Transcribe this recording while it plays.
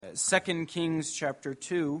2 Kings chapter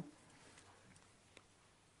 2.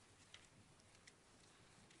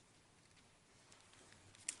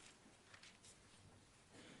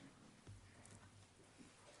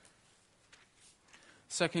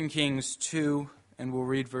 Second Kings 2, and we'll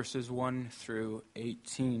read verses 1 through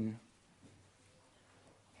 18.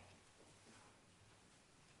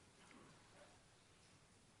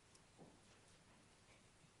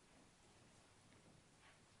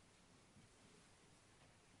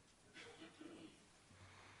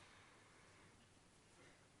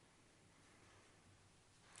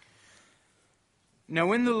 Now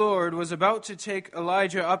when the Lord was about to take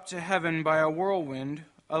Elijah up to heaven by a whirlwind,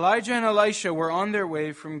 Elijah and Elisha were on their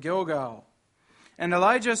way from Gilgal. And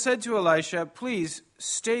Elijah said to Elisha, "Please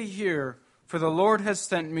stay here, for the Lord has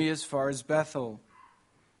sent me as far as Bethel."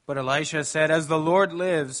 But Elisha said, "As the Lord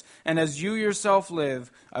lives, and as you yourself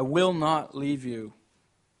live, I will not leave you."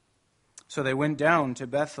 So they went down to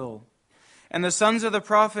Bethel. And the sons of the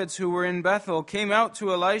prophets who were in Bethel came out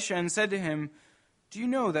to Elisha and said to him, "Do you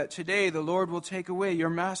know that today the Lord will take away your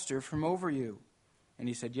master from over you?" And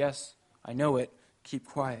he said, "Yes, I know it. Keep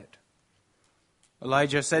quiet."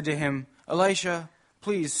 Elijah said to him, "Elisha,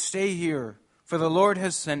 please stay here, for the Lord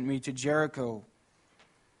has sent me to Jericho."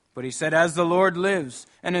 But he said, "As the Lord lives,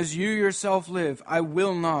 and as you yourself live, I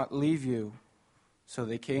will not leave you." So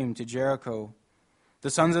they came to Jericho.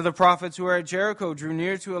 The sons of the prophets who were at Jericho drew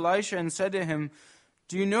near to Elisha and said to him,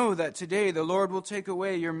 "Do you know that today the Lord will take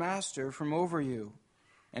away your master from over you?"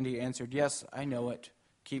 And he answered, "Yes, I know it.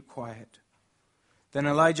 Keep quiet." Then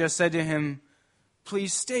Elijah said to him,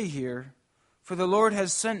 "Please stay here, for the Lord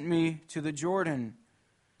has sent me to the Jordan."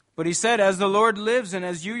 But he said, "As the Lord lives and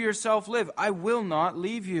as you yourself live, I will not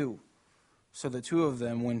leave you." So the two of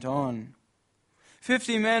them went on.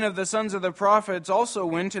 50 men of the sons of the prophets also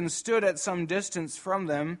went and stood at some distance from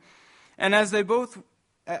them, and as they both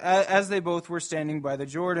were standing by the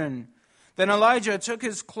Jordan. Then Elijah took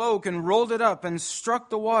his cloak and rolled it up and struck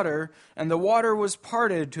the water, and the water was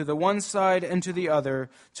parted to the one side and to the other,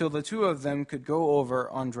 till the two of them could go over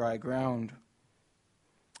on dry ground.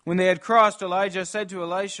 When they had crossed, Elijah said to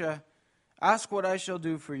Elisha, "Ask what I shall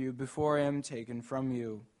do for you before I am taken from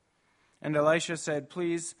you." And Elisha said,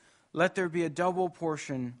 "Please, let there be a double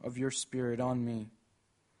portion of your spirit on me."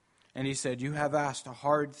 And he said, "You have asked a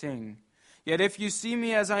hard thing. Yet if you see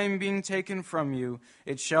me as I am being taken from you,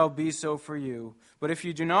 it shall be so for you. But if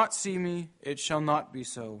you do not see me, it shall not be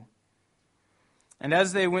so." And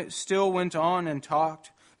as they still went on and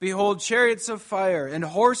talked, behold, chariots of fire and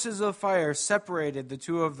horses of fire separated the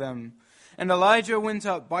two of them. And Elijah went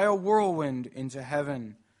up by a whirlwind into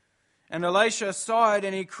heaven. And Elisha saw it,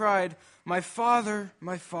 and he cried, my father,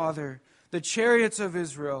 the chariots of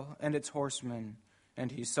Israel and its horsemen."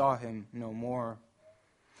 And he saw him no more.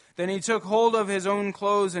 Then he took hold of his own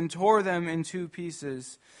clothes and tore them in 2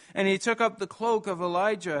 pieces. And he took up the cloak of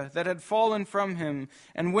Elijah that had fallen from him,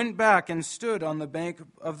 and went back and stood on the bank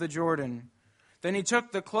of the Jordan. Then he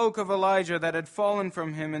took the cloak of Elijah that had fallen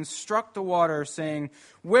from him and struck the water, saying,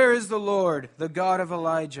 "Where is the Lord, the God of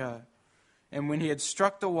Elijah?" And when he had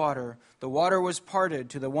struck the water was parted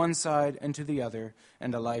to the one side and to the other,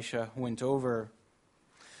 and Elisha went over.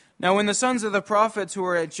 Now when the sons of the prophets who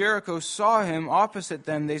were at Jericho saw him opposite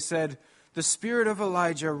them, they said, "The spirit of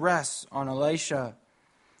Elijah rests on Elisha."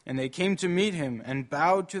 And they came to meet him and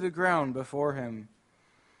bowed to the ground before him.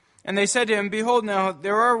 And they said to him, "Behold, now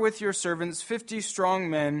there are with your servants 50 strong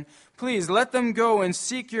men. Please let them go and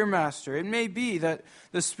seek your master. It may be that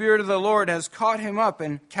the Spirit of the Lord has caught him up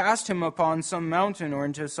and cast him upon some mountain or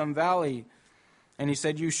into some valley." And he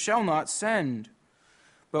said, "You shall not send."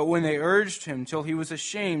 But when they urged him till he was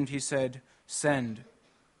ashamed, he said, "Send."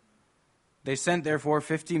 They sent therefore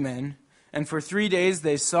 50 men, and for 3 days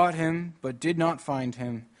they sought him, but did not find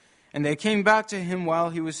him. And they came back to him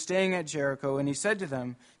while he was staying at Jericho, and he said to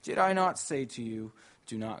them, "Did I not say to you,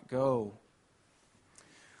 do not go?"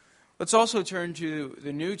 Let's also turn to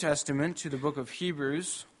the New Testament, to the book of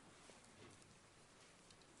Hebrews.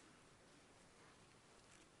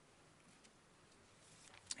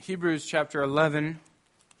 Hebrews chapter 11,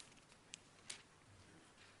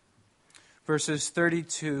 verses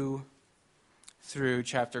 32 through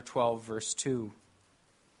chapter 12, verse 2.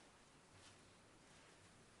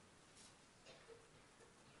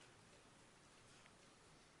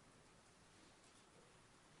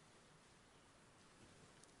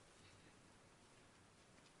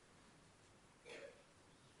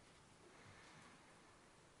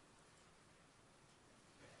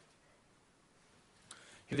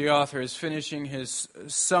 The author is finishing his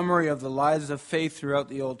summary of the lives of faith throughout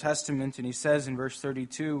the Old Testament, and he says in verse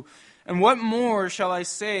 32, And what more shall I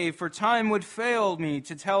say? For time would fail me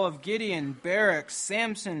to tell of Gideon, Barak,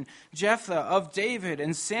 Samson, Jephthah, of David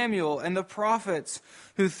and Samuel and the prophets,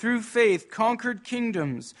 who through faith conquered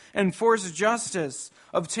kingdoms, enforced justice,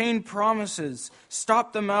 obtained promises,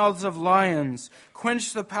 stopped the mouths of lions,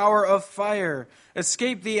 quenched the power of fire,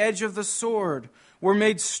 escaped the edge of the sword, were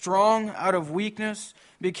made strong out of weakness,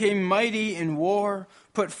 became mighty in war,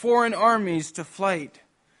 put foreign armies to flight.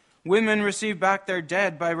 Women received back their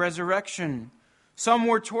dead by resurrection. Some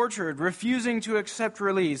were tortured, refusing to accept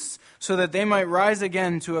release, so that they might rise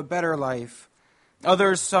again to a better life.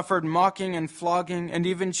 Others suffered mocking and flogging, and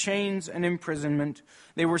even chains and imprisonment.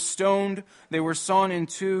 They were stoned, they were sawn in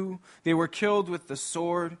two, they were killed with the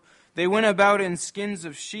sword. They went about in skins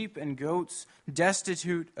of sheep and goats,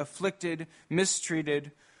 destitute, afflicted,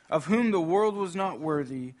 mistreated, of whom the world was not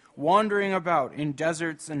worthy, wandering about in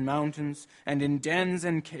deserts and mountains, and in dens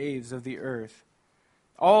and caves of the earth.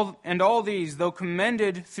 All these, though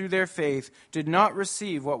commended through their faith, did not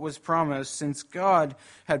receive what was promised, since God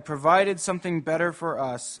had provided something better for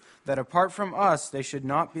us, that apart from us they should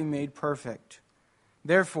not be made perfect.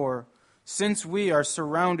 Therefore, since we are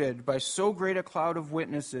surrounded by so great a cloud of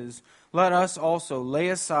witnesses, let us also lay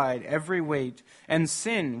aside every weight and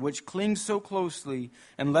sin which clings so closely,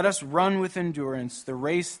 and let us run with endurance the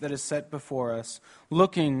race that is set before us,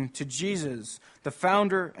 looking to Jesus, the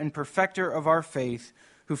founder and perfecter of our faith,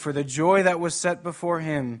 who for the joy that was set before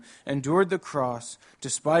him endured the cross,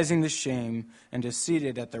 despising the shame, and is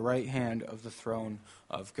seated at the right hand of the throne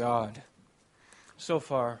of God. So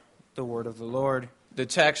far, the word of the Lord. The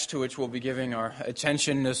text to which we'll be giving our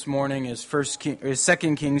attention this morning is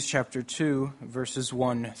 2 Kings chapter 2, verses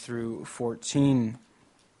 1 through 14.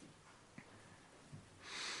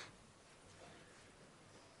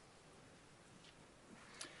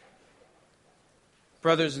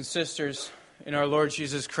 Brothers and sisters in our Lord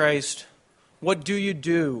Jesus Christ, what do you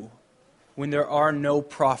do when there are no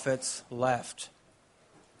prophets left?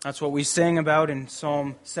 That's what we sang about in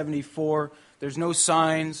Psalm 74. There's no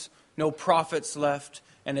signs, no prophets left,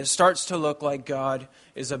 and it starts to look like God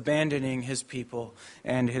is abandoning his people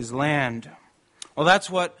and his land. Well, that's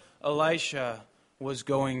what Elisha was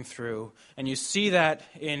going through, and you see that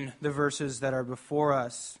in the verses that are before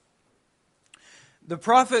us. The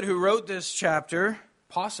prophet who wrote this chapter,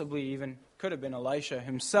 possibly even could have been Elisha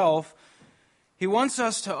himself, he wants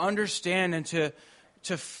us to understand and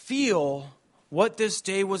to feel what this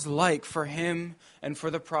day was like for him and for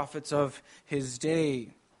the prophets of his day.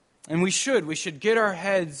 And we should get our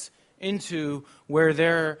heads into where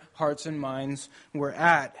their hearts and minds were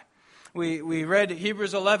at. We read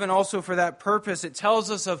Hebrews 11 also for that purpose. It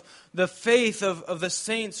tells us of the faith of the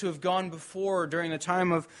saints who have gone before during the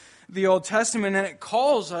time of the Old Testament, and it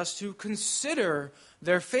calls us to consider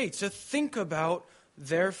their faith, to think about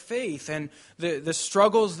their faith and the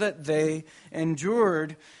struggles that they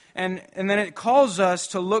endured. And then it calls us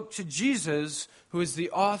to look to Jesus, who is the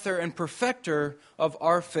author and perfecter of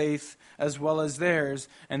our faith as well as theirs,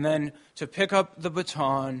 and then to pick up the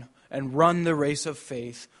baton and run the race of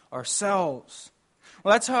faith ourselves.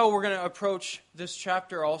 Well, that's how we're going to approach this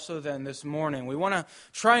chapter also then this morning. We want to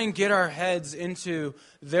try and get our heads into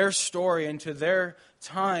their story, into their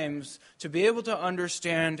times, to be able to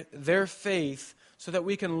understand their faith so that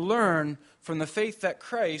we can learn from the faith that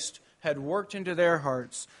Christ had worked into their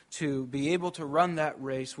hearts to be able to run that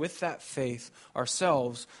race with that faith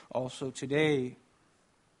ourselves also today.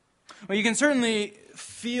 Well, you can certainly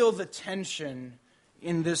feel the tension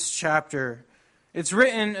in this chapter. It's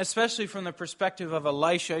written especially from the perspective of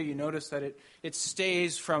Elisha. You notice that it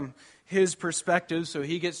stays from his perspective, so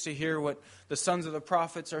he gets to hear what the sons of the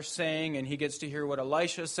prophets are saying, and he gets to hear what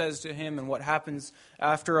Elisha says to him and what happens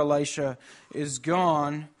after Elisha is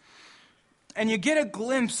gone. And you get a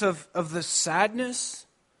glimpse of the sadness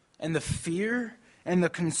and the fear and the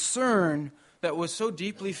concern that was so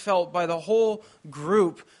deeply felt by the whole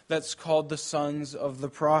group that's called the sons of the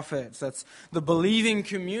prophets. That's the believing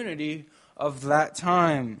community of that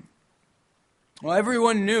time. Well,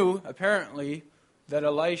 everyone knew, apparently, that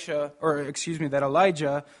Elijah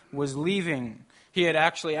was leaving. He had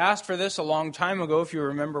actually asked for this a long time ago, if you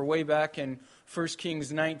remember way back in 1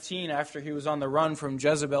 Kings 19, after he was on the run from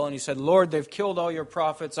Jezebel, and he said, "Lord, they've killed all your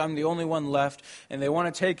prophets. I'm the only one left, and they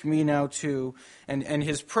want to take me now too." And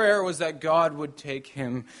his prayer was that God would take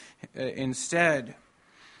him instead.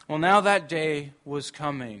 Well, now that day was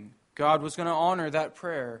coming. God was going to honor that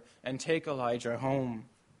prayer and take Elijah home.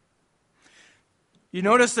 You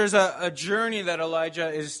notice there's a journey that Elijah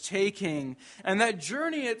is taking, and that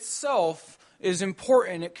journey itself is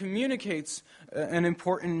important. It communicates an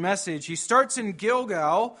important message. He starts in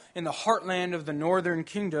Gilgal, in the heartland of the northern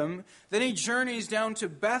kingdom. Then he journeys down to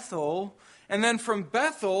Bethel. And then from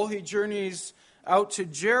Bethel, he journeys out to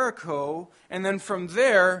Jericho. And then from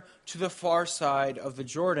there to the far side of the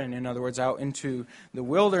Jordan. In other words, out into the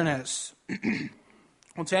wilderness.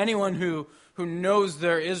 Well, to anyone who knows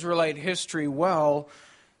their Israelite history well,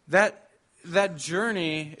 that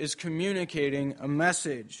journey is communicating a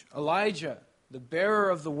message. Elijah, the bearer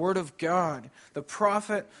of the word of God, the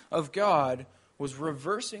prophet of God, was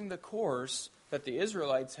reversing the course that the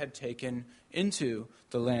Israelites had taken into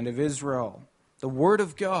the land of Israel. The word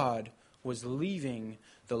of God was leaving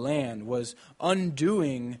the land, was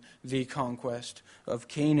undoing the conquest of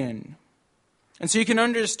Canaan. And so you can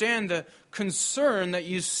understand the concern that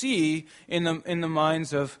you see in the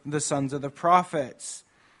minds of the sons of the prophets.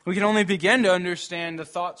 We can only begin to understand the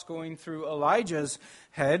thoughts going through Elijah's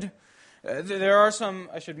head. There are some,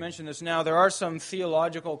 I should mention this now, there are some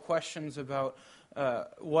theological questions about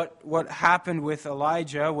what happened with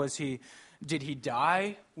Elijah. Did he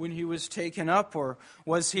die when he was taken up? Or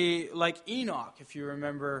was he like Enoch? If you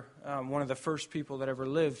remember, one of the first people that ever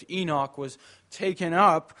lived, Enoch was taken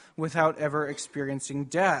up without ever experiencing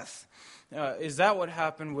death. Is that what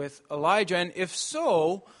happened with Elijah? And if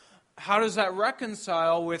so, how does that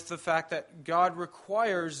reconcile with the fact that God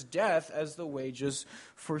requires death as the wages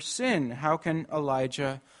for sin? How can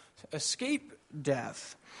Elijah escape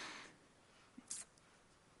death?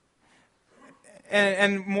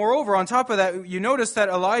 And moreover, on top of that, you notice that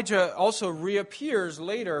Elijah also reappears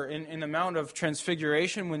later in the Mount of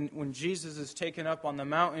Transfiguration when Jesus is taken up on the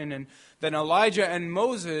mountain. And then Elijah and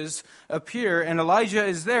Moses appear, and Elijah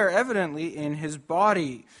is there evidently in his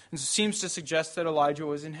body. And it seems to suggest that Elijah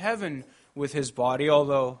was in heaven with his body,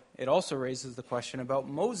 although it also raises the question about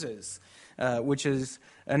Moses, which is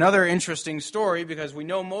another interesting story because we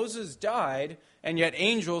know Moses died, and yet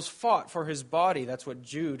angels fought for his body. That's what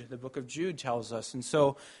the book of Jude tells us. And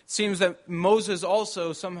so it seems that Moses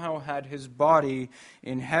also somehow had his body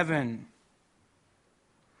in heaven.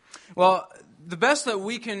 Well, the best that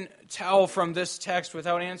we can tell from this text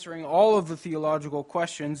without answering all of the theological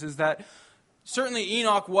questions is that certainly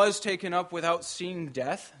Enoch was taken up without seeing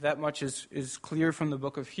death. That much is clear from the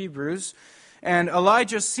book of Hebrews. And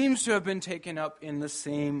Elijah seems to have been taken up in the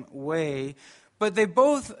same way. But they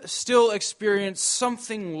both still experience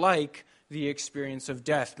something like the experience of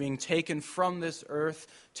death, being taken from this earth,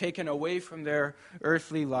 taken away from their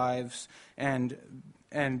earthly lives, and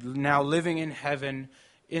now living in heaven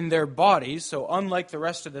in their bodies. So unlike the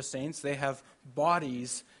rest of the saints, they have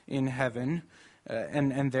bodies in heaven,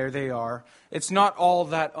 and there they are. It's not all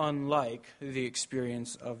that unlike the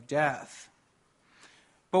experience of death.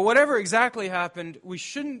 But whatever exactly happened, we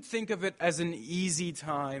shouldn't think of it as an easy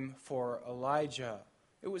time for Elijah.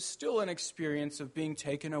 It was still an experience of being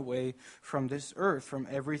taken away from this earth, from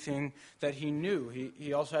everything that he knew.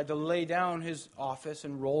 He also had to lay down his office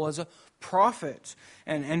and role as a prophet.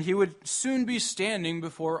 And he would soon be standing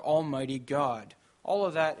before Almighty God. All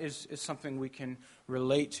of that is something we can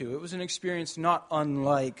relate to. It was an experience not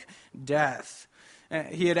unlike death.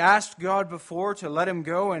 He had asked God before to let him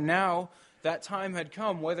go, and now that time had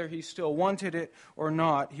come, whether he still wanted it or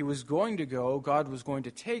not. He was going to go, God was going to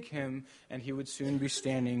take him, and he would soon be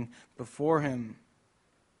standing before him.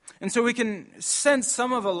 And so we can sense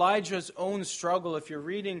some of Elijah's own struggle. If you're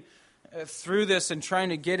reading through this and trying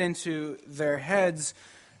to get into their heads,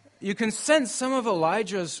 you can sense some of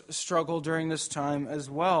Elijah's struggle during this time as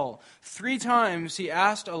well. 3 times he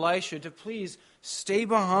asked Elisha to please stay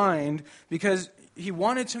behind because he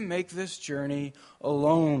wanted to make this journey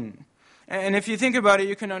alone. And if you think about it,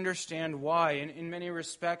 you can understand why. In many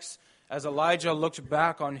respects, as Elijah looked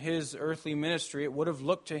back on his earthly ministry, it would have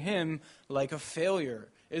looked to him like a failure.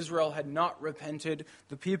 Israel had not repented.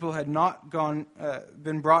 The people had not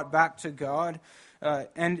been brought back to God.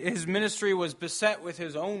 And his ministry was beset with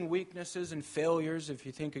his own weaknesses and failures. If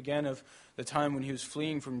you think again of the time when he was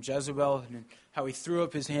fleeing from Jezebel and how he threw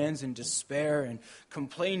up his hands in despair and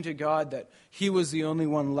complained to God that he was the only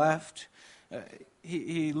one left.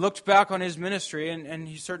 He looked back on his ministry and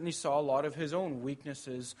he certainly saw a lot of his own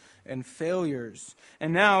weaknesses and failures.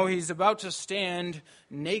 And now he's about to stand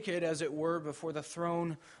naked, as it were, before the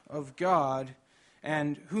throne of God.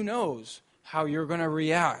 And who knows how you're going to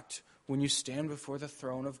react when you stand before the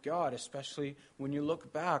throne of God, especially when you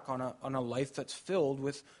look back on a life that's filled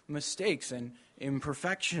with mistakes and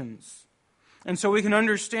imperfections. And so we can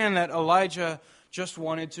understand that Elijah just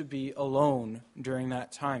wanted to be alone during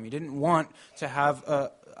that time. He didn't want to have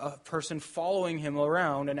a person following him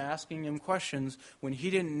around and asking him questions when he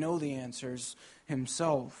didn't know the answers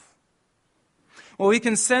himself. Well, we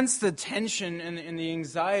can sense the tension and the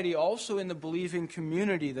anxiety also in the believing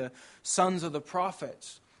community, the sons of the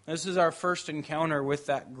prophets. This is our first encounter with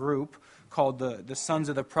that group called the Sons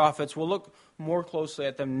of the Prophets. We'll look more closely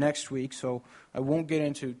at them next week, so I won't get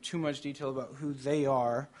into too much detail about who they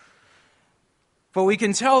are. But we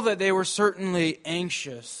can tell that they were certainly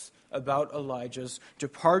anxious about Elijah's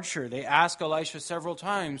departure. They asked Elisha several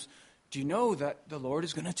times, do you know that the Lord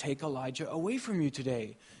is going to take Elijah away from you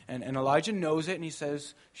today? And Elijah knows it, and he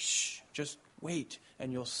says, shh, just wait,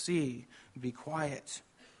 and you'll see. Be quiet.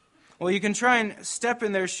 Well, you can try and step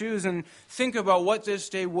in their shoes and think about what this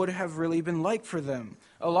day would have really been like for them.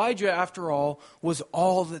 Elijah, after all, was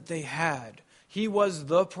all that they had. He was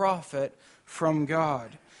the prophet from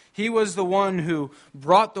God. He was the one who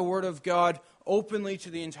brought the word of God openly to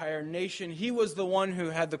the entire nation. He was the one who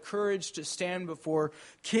had the courage to stand before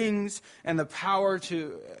kings and the power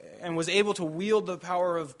and was able to wield the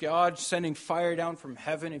power of God, sending fire down from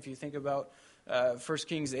heaven. If you think about 1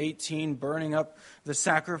 Kings 18, burning up the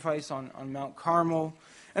sacrifice on Mount Carmel.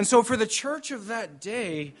 And so for the church of that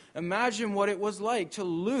day, imagine what it was like to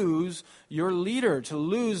lose your leader, to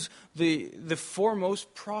lose the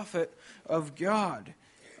foremost prophet of God.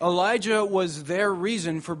 Elijah was their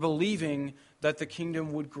reason for believing that the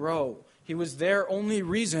kingdom would grow. He was their only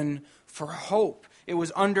reason for hope. It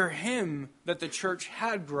was under him that the church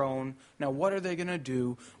had grown. Now what are they going to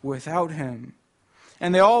do without him?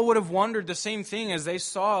 And they all would have wondered the same thing as they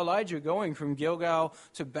saw Elijah going from Gilgal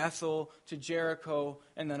to Bethel to Jericho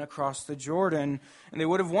and then across the Jordan. And they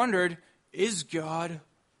would have wondered, is God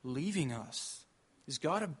leaving us? Is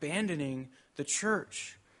God abandoning the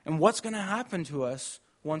church? And what's going to happen to us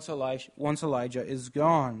once Elijah is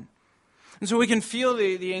gone? And so we can feel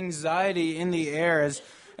the anxiety in the air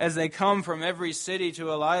as they come from every city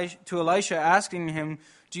to Elisha asking him,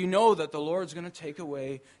 do you know that the Lord's going to take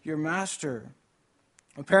away your master?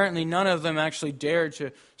 Apparently none of them actually dared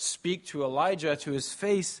to speak to Elijah to his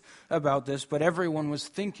face about this, but everyone was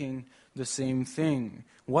thinking the same thing.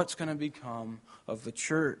 What's going to become of the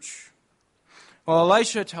church? Well,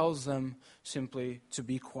 Elisha tells them simply to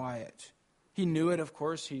be quiet. He knew it, of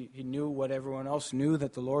course. He knew what everyone else knew,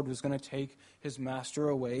 that the Lord was going to take his master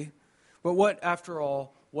away. But what, after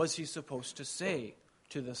all, was he supposed to say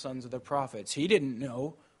to the sons of the prophets? He didn't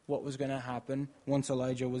know what was going to happen once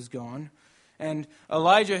Elijah was gone. And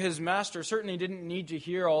Elijah, his master, certainly didn't need to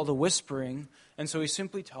hear all the whispering, and so he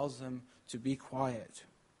simply tells them to be quiet.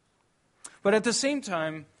 But at the same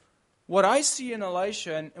time, what I see in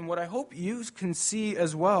Elisha, and what I hope you can see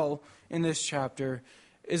as well in this chapter,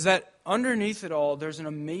 is that underneath it all, there's an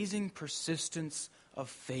amazing persistence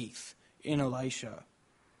of faith in Elisha.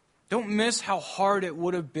 Don't miss how hard it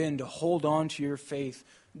would have been to hold on to your faith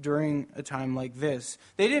during a time like this.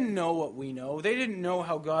 They didn't know what we know. They didn't know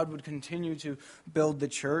how God would continue to build the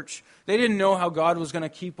church. They didn't know how God was going to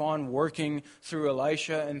keep on working through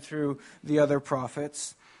Elisha and through the other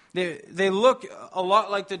prophets. They look a lot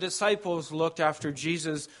like the disciples looked after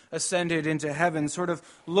Jesus ascended into heaven, sort of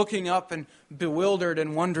looking up and bewildered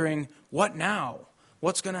and wondering, what now?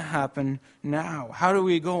 What's going to happen now? How do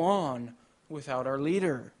we go on without our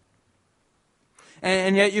leader?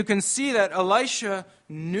 And yet you can see that Elisha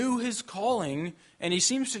knew his calling, and he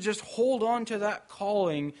seems to just hold on to that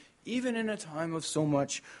calling even in a time of so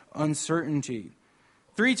much uncertainty.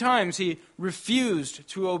 3 times he refused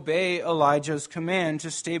to obey Elijah's command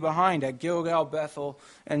to stay behind at Gilgal, Bethel,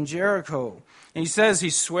 and Jericho. And he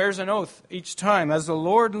swears an oath each time, as the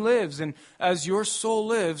Lord lives and as your soul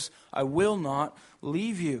lives, I will not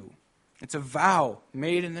leave you. It's a vow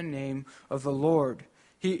made in the name of the Lord.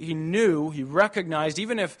 He knew, he recognized,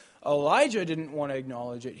 even if Elijah didn't want to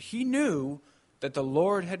acknowledge it, he knew that the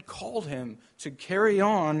Lord had called him to carry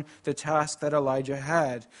on the task that Elijah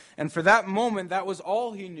had. And for that moment, that was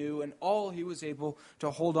all he knew and all he was able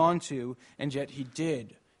to hold on to, and yet he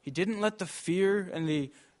did. He didn't let the fear and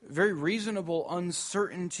the very reasonable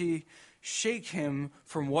uncertainty shake him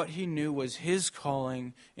from what he knew was his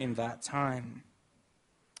calling in that time.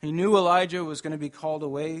 He knew Elijah was going to be called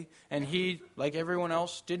away, and he, like everyone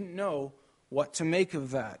else, didn't know what to make of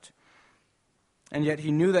that. And yet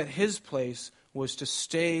he knew that his place was to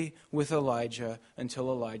stay with Elijah until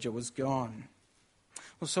Elijah was gone.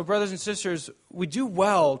 Well, so brothers and sisters, we do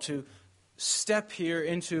well to step here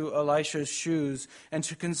into Elisha's shoes and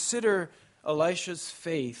to consider Elisha's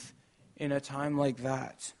faith in a time like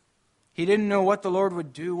that. He didn't know what the Lord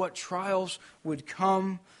would do, what trials would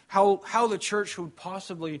come, how the church would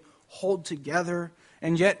possibly hold together,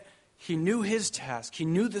 and yet he knew his task. He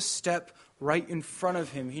knew the step right in front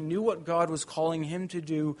of him. He knew what God was calling him to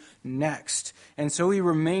do next, and so he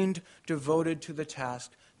remained devoted to the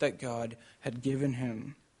task that God had given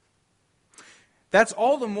him. That's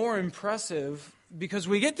all the more impressive because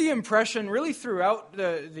we get the impression really throughout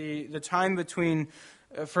the time between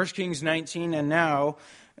 1 Kings 19 and now,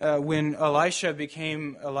 when Elisha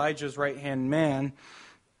became Elijah's right-hand man,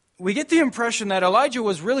 we get the impression that Elijah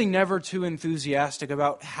was really never too enthusiastic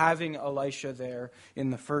about having Elisha there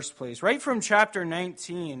in the first place. Right from chapter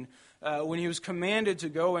 19, when he was commanded to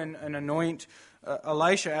go and anoint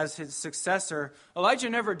Elisha as his successor, Elijah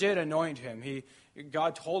never did anoint him.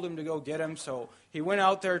 God told him to go get him, so he went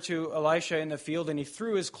out there to Elisha in the field and he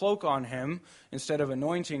threw his cloak on him instead of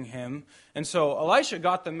anointing him. And so Elisha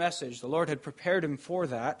got the message. The Lord had prepared him for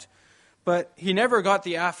that. But he never got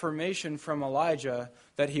the affirmation from Elijah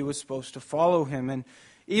that he was supposed to follow him. And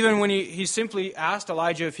even when he simply asked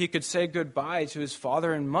Elijah if he could say goodbye to his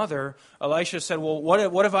father and mother, Elisha said, well,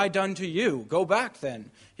 what have I done to you? Go back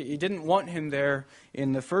then. He didn't want him there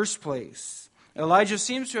in the first place. Elijah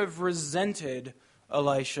seems to have resented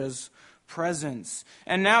Elisha's presence.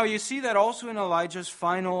 And now you see that also in Elijah's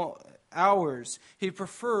final hours. He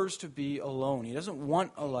prefers to be alone. He doesn't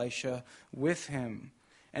want Elisha with him.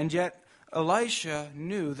 And yet Elisha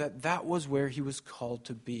knew that that was where he was called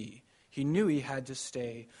to be. He knew he had to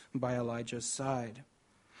stay by Elijah's side.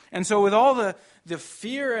 And so with all the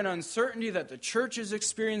fear and uncertainty that the church is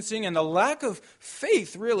experiencing and the lack of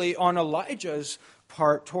faith really on Elijah's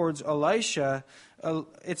part towards Elisha,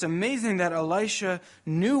 it's amazing that Elisha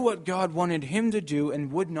knew what God wanted him to do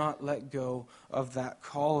and would not let go of that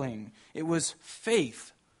calling. It was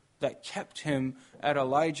faith that kept him at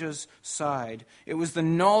Elijah's side. It was the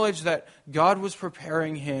knowledge that God was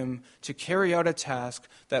preparing him to carry out a task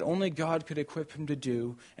that only God could equip him to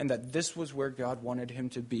do, and that this was where God wanted him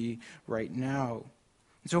to be right now.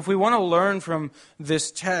 So if we want to learn from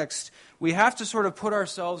this text, we have to sort of put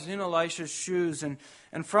ourselves in Elisha's shoes and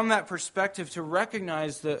from that perspective to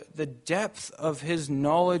recognize the depth of his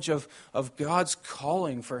knowledge of God's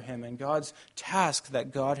calling for him and God's task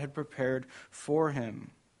that God had prepared for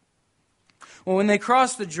him. Well, when they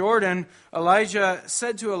crossed the Jordan, Elijah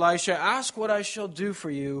said to Elisha, "Ask what I shall do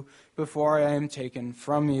for you before I am taken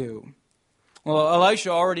from you." Well, Elisha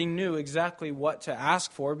already knew exactly what to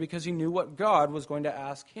ask for because he knew what God was going to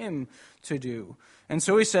ask him to do. And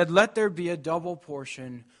so he said, "Let there be a double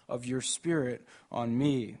portion of your spirit on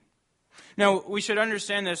me." Now, we should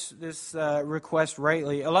understand this request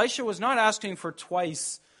rightly. Elisha was not asking for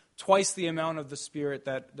twice the amount of the Spirit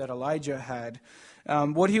that Elijah had.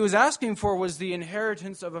 What he was asking for was the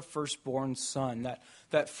inheritance of a firstborn son.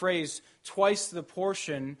 That phrase, twice the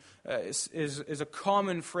portion, is a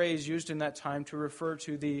common phrase used in that time to refer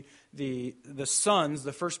to the sons,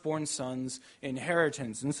 the firstborn son's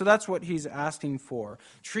inheritance. And so that's what he's asking for.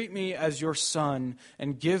 Treat me as your son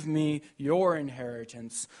and give me your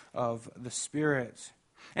inheritance of the Spirit.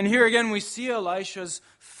 And here again we see Elisha's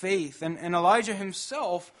faith, and Elijah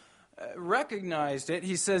himself recognized it.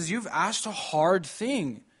 He says, "You've asked a hard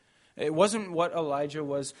thing." It wasn't what Elijah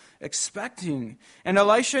was expecting. And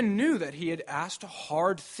Elisha knew that he had asked a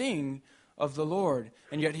hard thing of the Lord.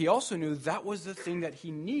 And yet he also knew that was the thing that he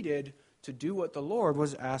needed to do what the Lord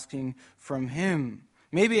was asking from him.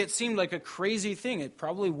 Maybe it seemed like a crazy thing. It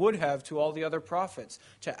probably would have to all the other prophets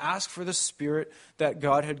to ask for the Spirit that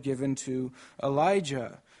God had given to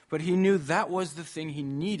Elijah. But he knew that was the thing he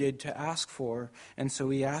needed to ask for, and so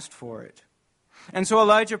he asked for it. And so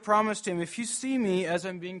Elijah promised him, "If you see me as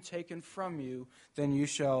I'm being taken from you, then you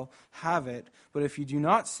shall have it. But if you do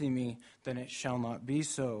not see me, then it shall not be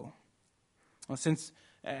so." Well,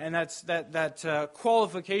 that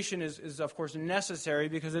qualification is of course necessary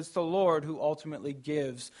because it's the Lord who ultimately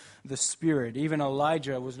gives the Spirit. Even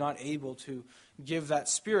Elijah was not able to give that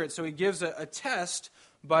Spirit, so he gives a test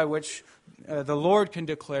by which the Lord can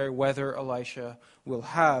declare whether Elisha will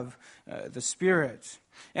have the Spirit.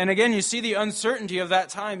 And again, you see the uncertainty of that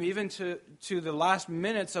time, even to the last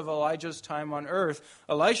minutes of Elijah's time on earth.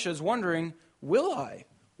 Elisha is wondering, will I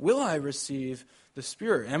receive the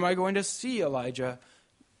Spirit? Am I going to see Elijah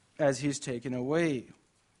as he's taken away?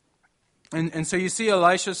 And so you see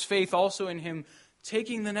Elisha's faith also in him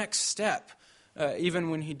taking the next step,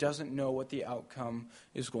 even when he doesn't know what the outcome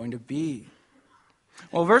is going to be.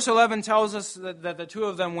 Well, verse 11 tells us that the two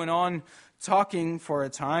of them went on talking for a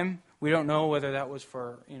time. We don't know whether that was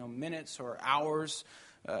for minutes or hours,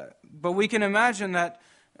 but we can imagine that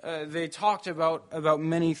they talked about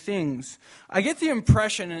many things. I get the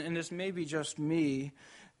impression, and this may be just me,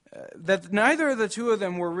 that neither of the two of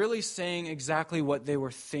them were really saying exactly what they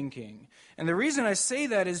were thinking. And the reason I say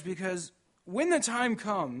that is because when the time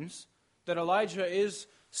comes that Elijah is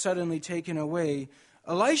suddenly taken away,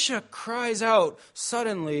 Elisha cries out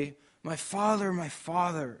suddenly, my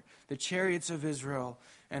Father, the chariots of Israel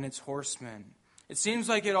and its horsemen." It seems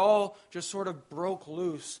like it all just sort of broke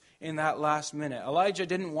loose in that last minute. Elijah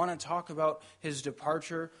didn't want to talk about his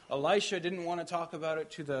departure. Elisha didn't want to talk about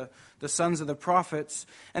it to the sons of the prophets.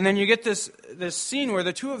 And then you get this scene where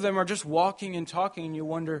the two of them are just walking and talking, and you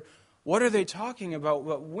wonder, what are they talking about?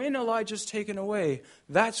 But when Elijah's taken away,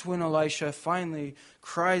 that's when Elisha finally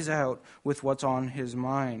cries out with what's on his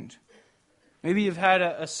mind. Maybe you've had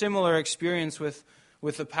a similar experience with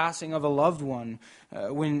the passing of a loved one,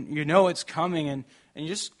 when you know it's coming and you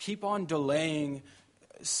just keep on delaying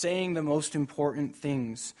saying the most important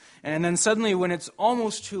things. And then suddenly when it's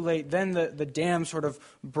almost too late, then the dam sort of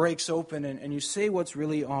breaks open and you say what's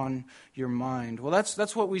really on your mind. Well,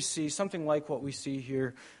 that's what we see, something like what we see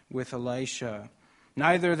here with Elisha.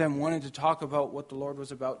 Neither of them wanted to talk about what the Lord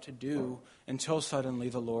was about to do until suddenly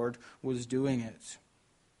the Lord was doing it.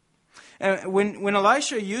 And when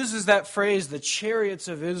Elisha uses that phrase, the chariots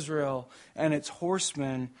of Israel and its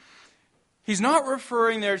horsemen, he's not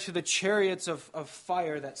referring there to the chariots of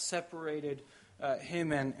fire that separated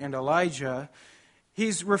him and Elijah.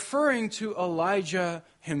 He's referring to Elijah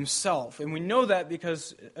himself. And we know that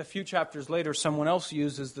because a few chapters later, someone else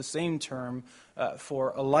uses the same term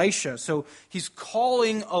for Elisha. So he's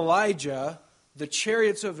calling Elijah the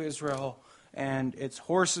chariots of Israel and its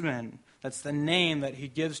horsemen. That's the name that he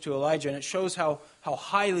gives to Elijah, and it shows how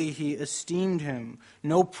highly he esteemed him.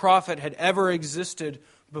 No prophet had ever existed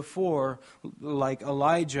before like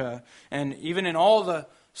Elijah. And even in all the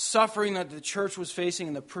suffering that the church was facing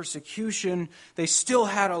and the persecution, they still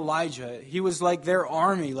had Elijah. He was like their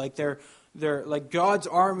army, like like God's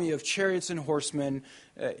army of chariots and horsemen,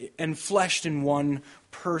 enfleshed in one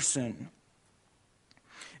person.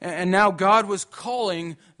 And now God was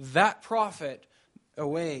calling that prophet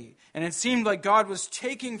away. And it seemed like God was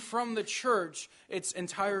taking from the church its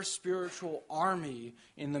entire spiritual army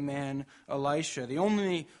in the man Elisha. The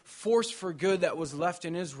only force for good that was left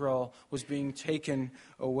in Israel was being taken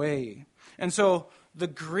away. And so the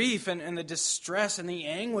grief and the distress and the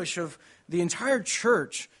anguish of the entire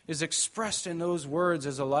church is expressed in those words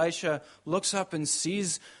as Elisha looks up and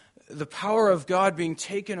sees the power of God being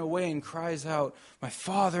taken away and cries out, my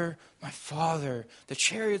Father, the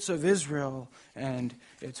chariots of Israel and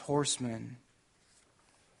its horsemen."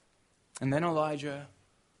 And then Elijah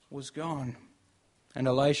was gone, and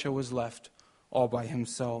Elisha was left all by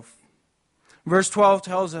himself. Verse 12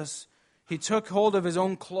 tells us he took hold of his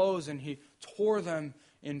own clothes and he tore them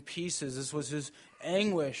in pieces. This was his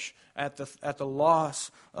anguish at the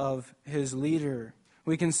loss of his leader.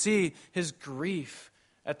 We can see his grief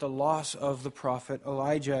at the loss of the prophet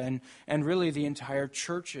Elijah and really the entire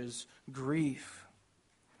church's grief.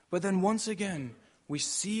 But then once again, we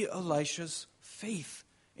see Elisha's faith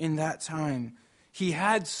in that time. He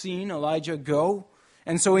had seen Elijah go,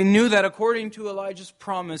 and so he knew that according to Elijah's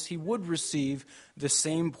promise, he would receive the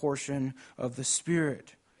same portion of the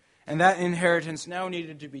Spirit. And that inheritance now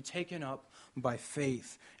needed to be taken up by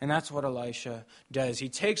faith. And that's what Elisha does. He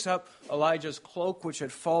takes up Elijah's cloak, which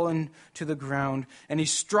had fallen to the ground, and he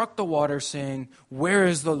struck the water, saying, "Where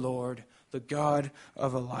is the Lord, the God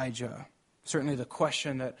of Elijah?" Certainly the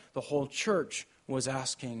question that the whole church was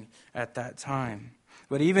asking at that time.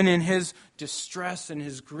 But even in his distress and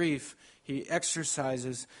his grief, he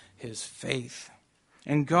exercises his faith.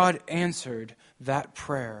 And God answered that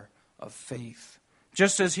prayer of faith.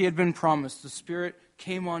 Just as he had been promised, the Spirit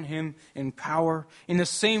came on him in power in the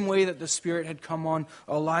same way that the Spirit had come on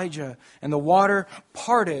Elijah. And the water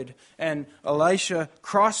parted and Elisha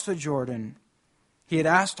crossed the Jordan. He had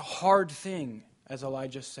asked a hard thing, as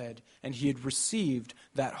Elijah said, and he had received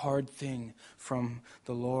that hard thing from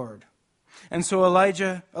the Lord. And so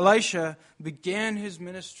Elisha began his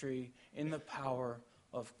ministry in the power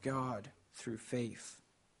of God through faith.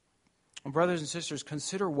 And brothers and sisters,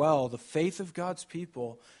 consider well the faith of God's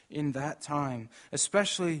people in that time,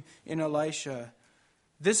 especially in Elisha.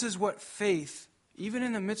 This is what faith, even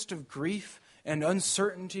in the midst of grief and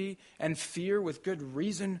uncertainty and fear, with good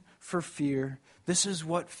reason for fear, this is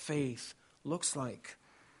what faith looks like.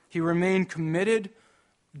 He remained committed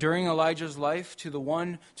during Elijah's life to the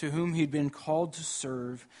one to whom he'd been called to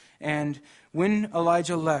serve. And when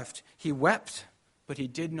Elijah left, he wept, but he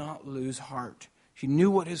did not lose heart. He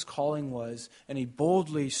knew what his calling was, and he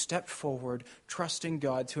boldly stepped forward, trusting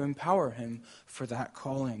God to empower him for that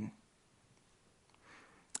calling.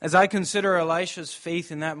 As I consider Elisha's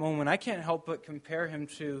faith in that moment, I can't help but compare him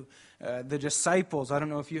to the disciples. I don't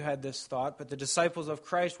know if you had this thought, but the disciples of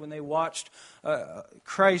Christ, when they watched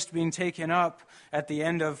Christ being taken up at the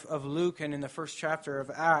end of Luke and in the first chapter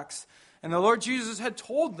of Acts, And the Lord Jesus had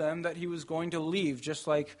told them that he was going to leave, just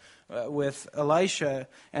like with Elisha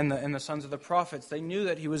and the sons of the prophets. They knew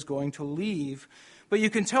that he was going to leave. But you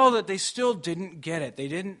can tell that they still didn't get it. They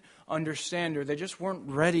didn't understand, or they just weren't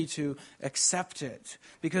ready to accept it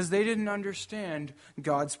because they didn't understand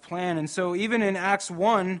God's plan. And so even in Acts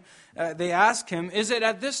 1, they ask him, is it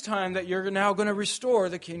at this time that you're now going to restore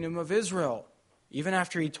the kingdom of Israel? Even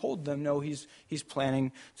after he told them, no, he's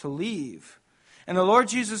planning to leave. And the Lord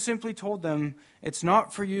Jesus simply told them, it's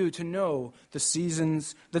not for you to know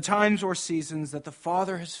the times or seasons that the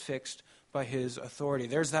Father has fixed by his authority.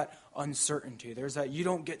 There's that uncertainty. There's that you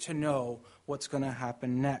don't get to know what's going to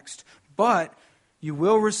happen next. But you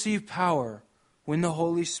will receive power when the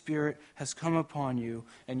Holy Spirit has come upon you,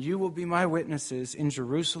 and you will be my witnesses in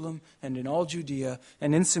Jerusalem and in all Judea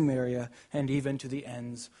and in Samaria and even to the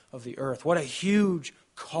ends of the earth. What a huge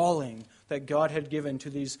calling that God had given to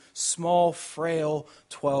these small, frail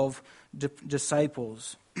 12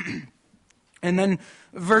 disciples. And then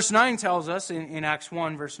verse 9 tells us, in Acts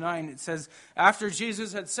 1, verse 9, it says, after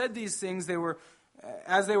Jesus had said these things,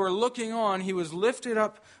 as they were looking on, he was lifted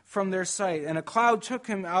up from their sight, and a cloud took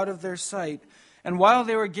him out of their sight. And while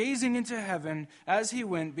they were gazing into heaven, as he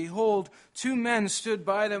went, behold, two men stood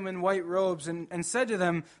by them in white robes, and said to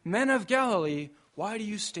them, Men of Galilee, why do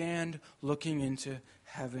you stand looking into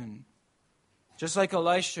heaven? Just like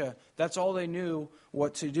Elisha, that's all they knew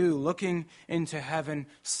what to do, looking into heaven,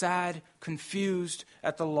 sad, confused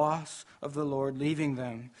at the loss of the Lord leaving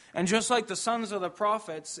them. And just like the sons of the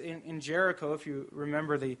prophets in Jericho, if you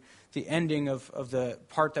remember the ending of the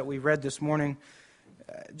part that we read this morning,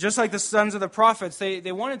 just like the sons of the prophets,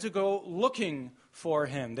 they wanted to go looking for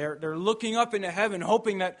him. They're looking up into heaven,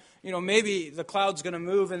 hoping that maybe the cloud's going to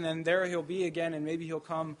move and then there he'll be again and maybe he'll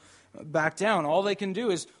come back down. All they can do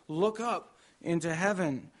is look up into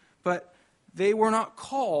heaven. But they were not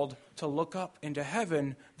called to look up into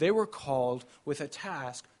heaven. They were called with a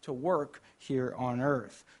task to work here on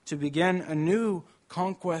earth, to begin a new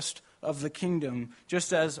conquest of the kingdom,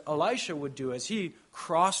 just as Elisha would do as he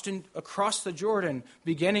crossed across the Jordan,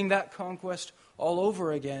 beginning that conquest all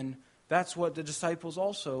over again. That's what the disciples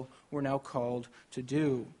also were now called to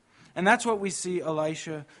do. And that's what we see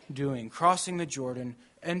Elisha doing, crossing the Jordan,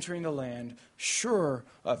 entering the land, sure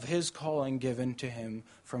of his calling given to him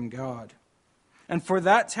from God. And for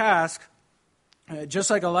that task, just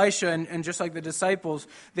like Elisha and just like the disciples,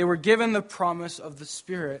 they were given the promise of the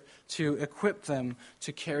Spirit to equip them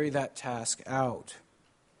to carry that task out.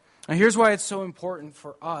 And here's why it's so important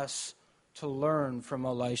for us to learn from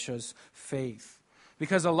Elisha's faith.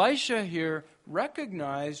 Because Elisha here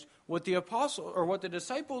recognized what the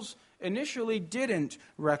disciples initially didn't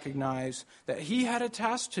recognize, that he had a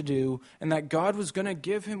task to do and that God was going to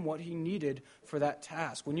give him what he needed for that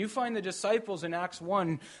task. When you find the disciples in Acts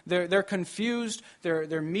 1, they're confused,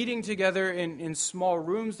 they're meeting together in small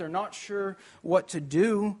rooms, they're not sure what to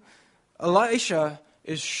do. Elisha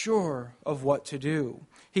is sure of what to do.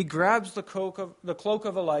 He grabs the cloak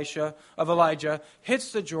of Elijah,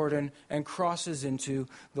 hits the Jordan, and crosses into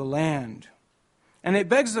the land. And it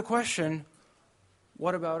begs the question,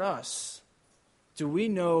 what about us? Do we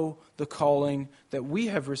know the calling that we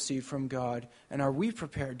have received from God, and are we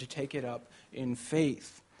prepared to take it up in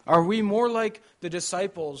faith? Are we more like the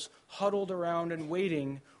disciples, huddled around and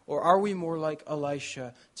waiting, or are we more like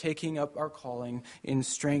Elisha, taking up our calling in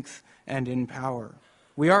strength and in power?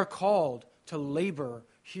 We are called to labor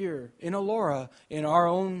here in Elora, in our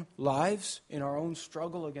own lives, in our own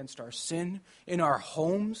struggle against our sin, in our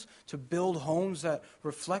homes, to build homes that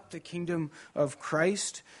reflect the kingdom of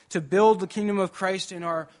Christ, to build the kingdom of Christ in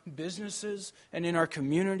our businesses and in our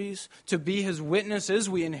communities, to be his witnesses.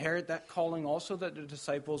 We inherit that calling also that the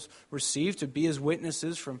disciples received, to be his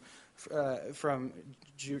witnesses from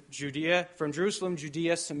Jerusalem,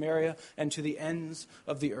 Judea, Samaria, and to the ends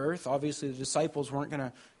of the earth. Obviously, the disciples weren't going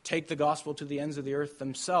to take the gospel to the ends of the earth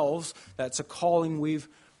themselves. That's a calling we've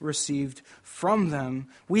received from them.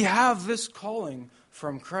 We have this calling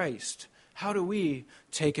from Christ. How do we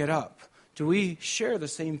take it up? Do we share the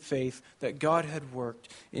same faith that God had worked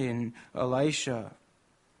in Elisha?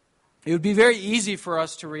 It would be very easy for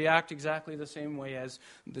us to react exactly the same way as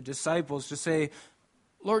the disciples, to say,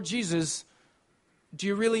 Lord Jesus, do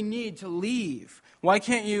you really need to leave? Why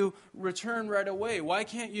can't you return right away? Why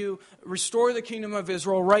can't you restore the kingdom of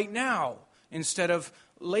Israel right now instead of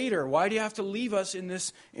later? Why do you have to leave us in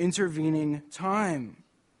this intervening time?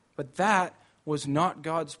 But that was not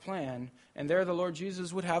God's plan. And there the Lord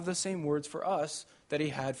Jesus would have the same words for us that he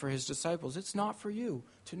had for his disciples. It's not for you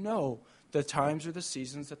to know the times or the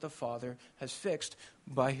seasons that the Father has fixed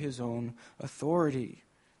by his own authority.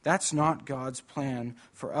 That's not God's plan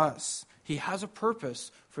for us. He has a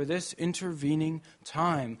purpose for this intervening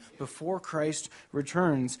time before Christ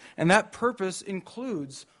returns. And that purpose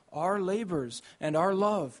includes our labors and our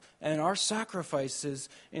love and our sacrifices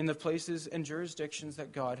in the places and jurisdictions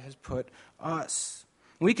that God has put us.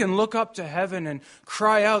 We can look up to heaven and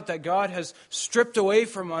cry out that God has stripped away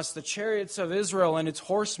from us the chariots of Israel and its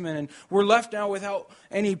horsemen, and we're left now without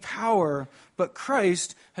any power. But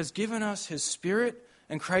Christ has given us His Spirit,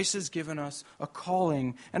 and Christ has given us a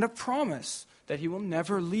calling and a promise that He will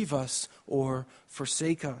never leave us or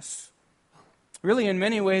forsake us. Really, in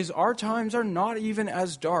many ways, our times are not even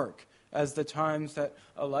as dark as the times that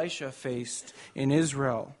Elisha faced in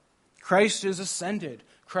Israel. Christ is ascended.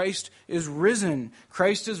 Christ is risen.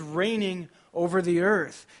 Christ is reigning over the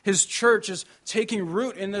earth. His church is taking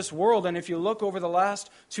root in this world. And if you look over the last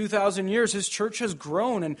 2,000 years, His church has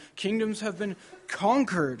grown and kingdoms have been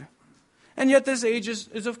conquered. And yet this age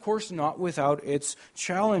is of course not without its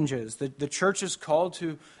challenges. The church is called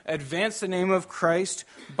to advance the name of Christ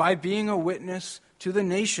by being a witness to the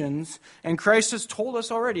nations. And Christ has told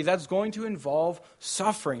us already that's going to involve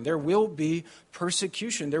suffering. There will be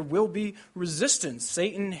persecution. There will be resistance.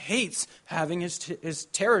 Satan hates having his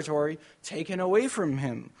territory taken away from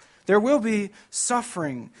him. There will be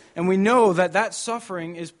suffering. And we know that that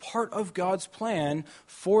suffering is part of God's plan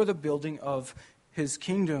for the building of His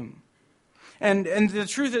kingdom. And the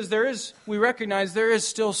truth is, we recognize there is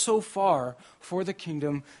still so far for the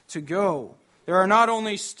kingdom to go. There are not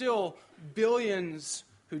only still billions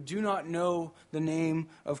who do not know the name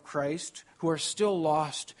of Christ, who are still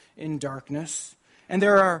lost in darkness, and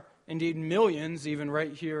there are indeed millions, even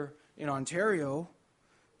right here in Ontario,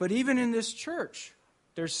 but even in this church,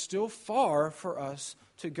 there's still far for us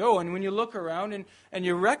to go. And when you look around and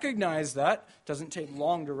you recognize that, it doesn't take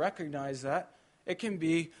long to recognize that, it can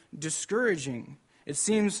be discouraging. It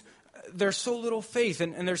seems there's so little faith,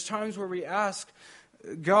 and there's times where we ask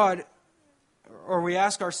God, or we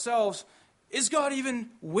ask ourselves, is God even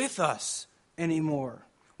with us anymore?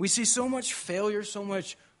 We see so much failure, so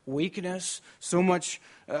much weakness, so much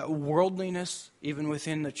worldliness even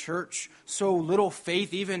within the church, so little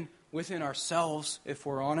faith even within ourselves, if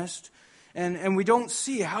we're honest. And we don't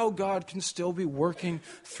see how God can still be working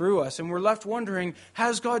through us. And we're left wondering,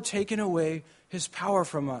 has God taken away His power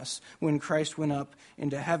from us when Christ went up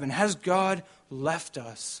into heaven? Has God left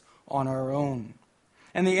us on our own?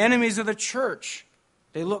 And the enemies of the church,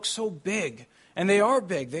 they look so big. And they are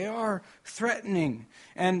big. They are threatening.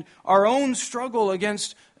 And our own struggle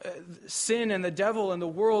against sin and the devil and the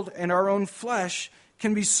world and our own flesh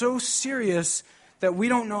can be so serious that we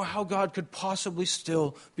don't know how God could possibly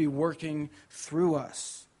still be working through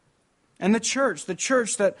us. And the church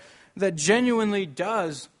that genuinely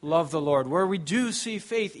does love the Lord, where we do see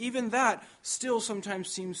faith, even that still sometimes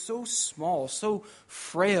seems so small, so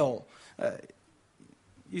frail.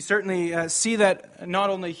 You certainly see that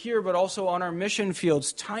not only here, but also on our mission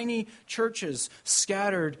fields, tiny churches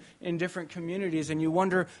scattered in different communities. And you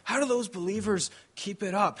wonder, how do those believers keep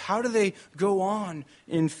it up? How do they go on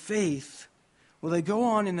in faith? Well, they go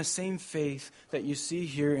on in the same faith that you see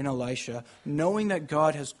here in Elisha, knowing that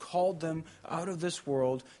God has called them out of this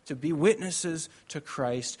world to be witnesses to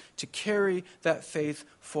Christ, to carry that faith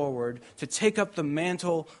forward, to take up the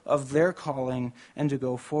mantle of their calling and to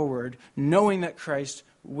go forward, knowing that Christ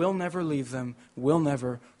will never leave them, will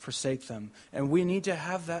never forsake them. And we need to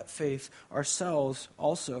have that faith ourselves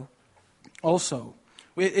also.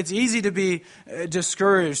 It's easy to be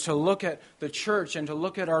discouraged, to look at the church and to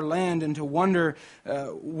look at our land and to wonder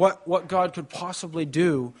what God could possibly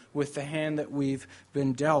do with the hand that we've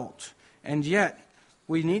been dealt. And yet,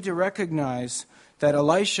 we need to recognize that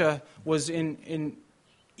Elisha was in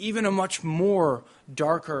even a much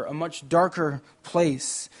darker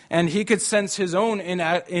place. And he could sense his own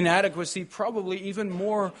inadequacy probably even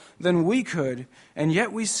more than we could. And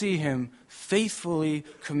yet we see him faithfully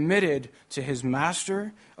committed to his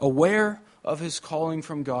master, aware of his calling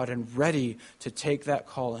from God and ready to take that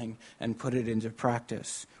calling and put it into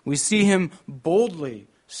practice. We see him boldly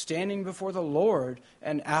standing before the Lord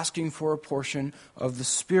and asking for a portion of the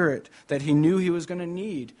Spirit that he knew he was going to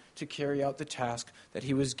need to carry out the task that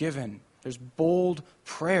he was given. There's bold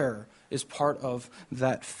prayer is part of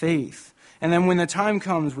that faith. And then when the time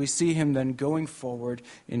comes, we see him then going forward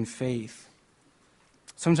in faith.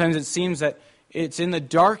 Sometimes it seems that it's in the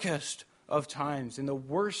darkest of times, in the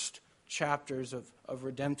worst chapters of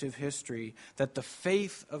redemptive history, that the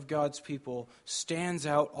faith of God's people stands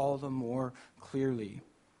out all the more clearly.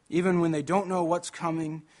 Even when they don't know what's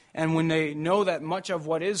coming, and when they know that much of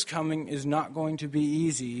what is coming is not going to be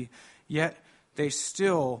easy, yet they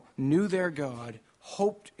still knew their God,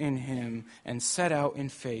 hoped in him, and set out in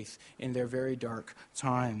faith in their very dark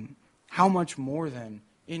time. How much more then,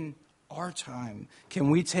 in our time, can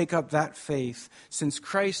we take up that faith, since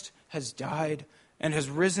Christ has died and has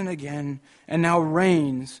risen again and now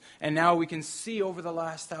reigns, and now we can see over the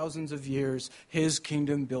last thousands of years his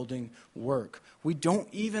kingdom building work. We don't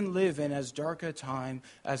even live in as dark a time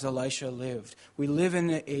as Elisha lived. We live in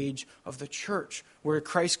the age of the church, where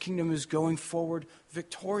Christ's kingdom is going forward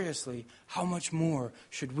victoriously. How much more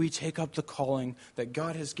should we take up the calling that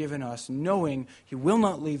God has given us, knowing he will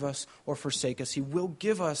not leave us or forsake us. He will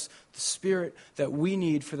give us the Spirit that we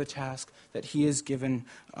need for the task that he has given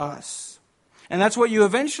us. And that's what you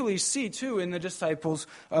eventually see, too, in the disciples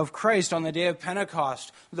of Christ on the day of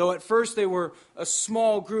Pentecost. Though at first they were a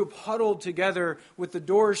small group huddled together with the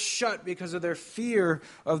doors shut because of their fear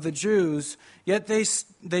of the Jews, yet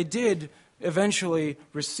they did eventually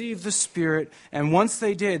receive the Spirit, and once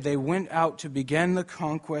they did, they went out to begin the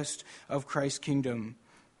conquest of Christ's kingdom.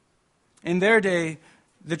 In their day,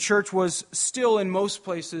 the church was still in most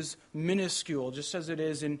places minuscule, just as it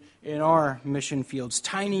is in our mission fields.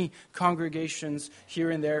 Tiny congregations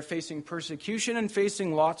here and there facing persecution and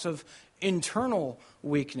facing lots of internal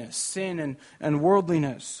weakness, sin and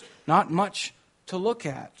worldliness. Not much to look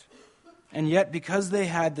at. And yet, because they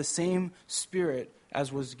had the same Spirit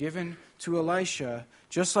as was given to Elisha,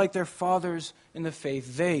 just like their fathers in the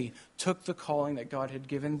faith, they took the calling that God had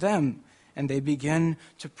given them. And they began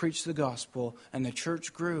to preach the gospel, and the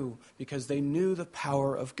church grew because they knew the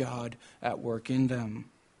power of God at work in them.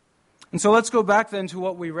 And so let's go back then to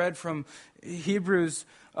what we read from Hebrews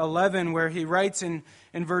 11, where he writes in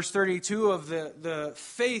verse 32 of the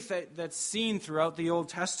faith that's seen throughout the Old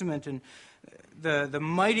Testament and the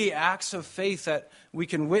mighty acts of faith that we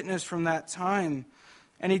can witness from that time.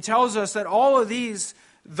 And he tells us that all of these,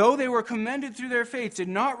 though they were commended through their faith, did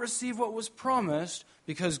not receive what was promised,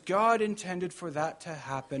 because God intended for that to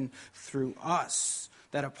happen through us,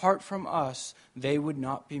 that apart from us, they would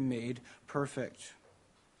not be made perfect.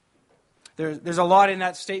 There's a lot in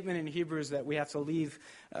that statement in Hebrews that we have to leave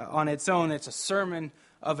on its own. It's a sermon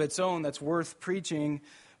of its own that's worth preaching.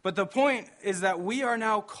 But the point is that we are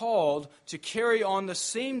now called to carry on the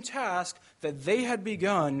same task that they had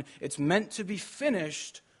begun. It's meant to be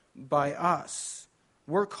finished by us.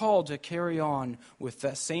 We're called to carry on with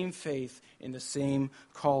that same faith in the same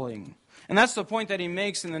calling. And that's the point that he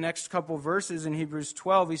makes in the next couple verses in Hebrews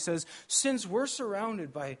 12. He says, since we're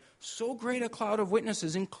surrounded by so great a cloud of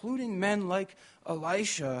witnesses, including men like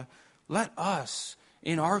Elisha, let us,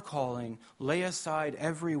 in our calling, lay aside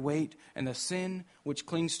every weight and the sin which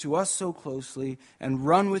clings to us so closely, and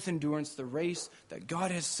run with endurance the race that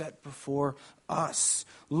God has set before us,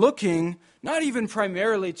 looking not even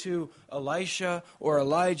primarily to Elisha or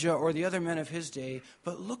Elijah or the other men of his day,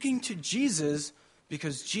 but looking to Jesus,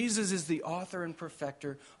 because Jesus is the author and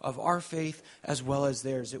perfecter of our faith as well as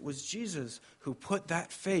theirs. It was Jesus who put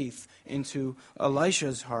that faith into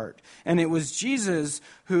Elisha's heart. And it was Jesus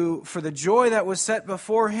who, for the joy that was set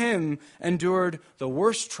before him, endured the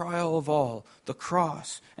worst trial of all, the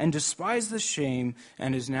cross, and despised the shame,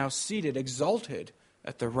 and is now seated, exalted,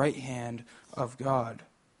 at the right hand of God.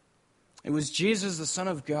 It was Jesus, the Son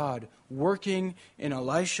of God, working in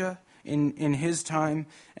Elisha in his time,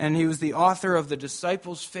 and he was the author of the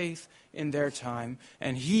disciples' faith in their time,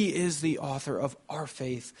 and he is the author of our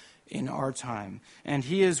faith in our time. And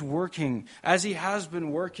he is working, as he has been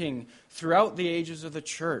working throughout the ages of the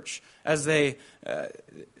church, as they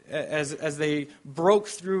broke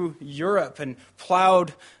through Europe and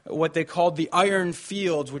plowed what they called the iron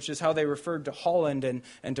fields, which is how they referred to Holland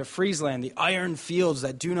and to Friesland, the iron fields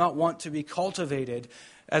that do not want to be cultivated.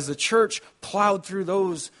 As the church plowed through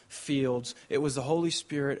those fields, it was the Holy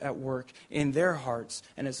Spirit at work in their hearts.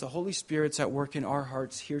 And it's the Holy Spirit's at work in our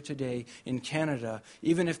hearts here today in Canada,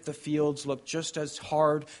 even if the fields look just as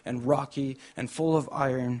hard and rocky and full of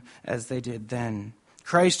iron as they did then.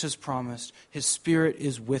 Christ has promised his Spirit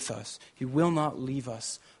is with us. He will not leave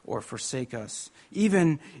us or forsake us.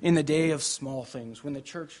 Even in the day of small things, when the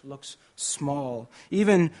church looks small,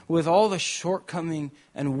 even with all the shortcoming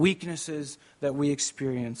and weaknesses that we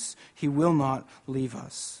experience, he will not leave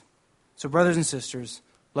us. So brothers and sisters,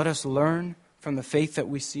 let us learn from the faith that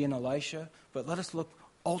we see in Elisha, but let us look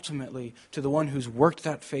ultimately to the one who's worked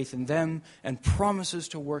that faith in them and promises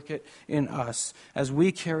to work it in us as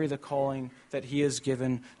we carry the calling that he has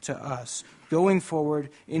given to us, going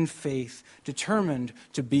forward in faith, determined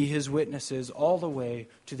to be his witnesses all the way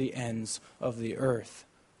to the ends of the earth.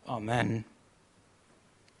 Amen.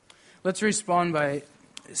 Let's respond by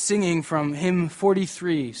singing from hymn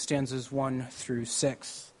 43, stanzas 1 through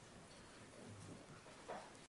 6.